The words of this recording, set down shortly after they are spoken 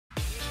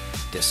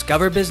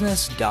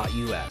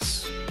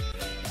discoverbusiness.us.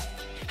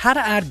 How to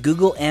add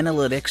Google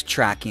Analytics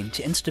tracking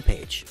to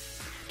Instapage.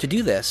 To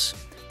do this,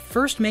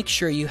 first make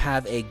sure you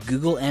have a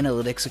Google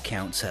Analytics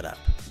account set up.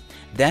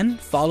 Then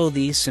follow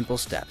these simple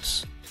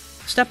steps.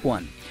 Step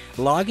 1.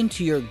 Log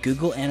into your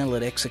Google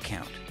Analytics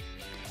account.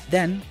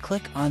 Then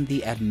click on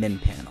the Admin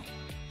panel.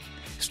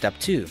 Step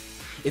 2.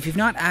 If you've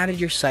not added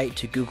your site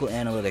to Google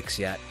Analytics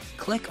yet,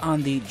 click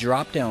on the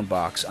drop-down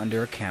box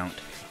under Account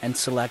and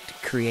select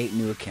Create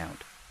New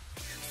Account.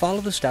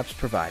 Follow the steps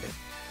provided.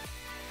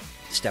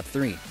 Step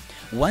 3.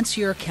 Once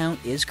your account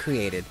is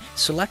created,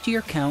 select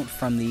your account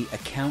from the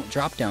Account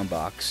drop-down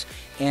box,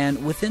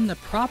 and within the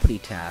Property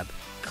tab,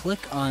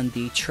 click on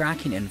the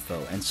Tracking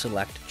Info and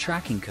select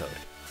Tracking Code.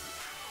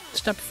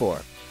 Step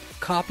 4.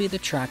 Copy the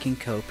tracking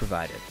code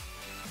provided.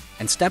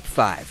 And Step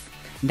 5.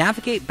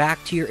 Navigate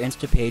back to your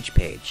Instapage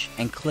page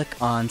and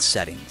click on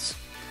Settings.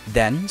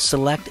 Then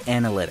select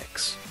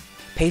Analytics.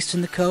 Paste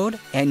in the code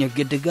and you're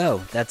good to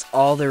go. That's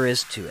all there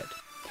is to it.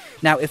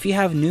 Now, if you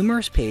have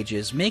numerous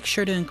pages, make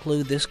sure to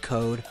include this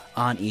code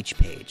on each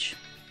page.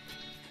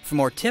 For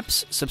more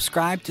tips,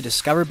 subscribe to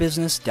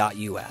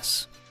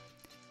discoverbusiness.us.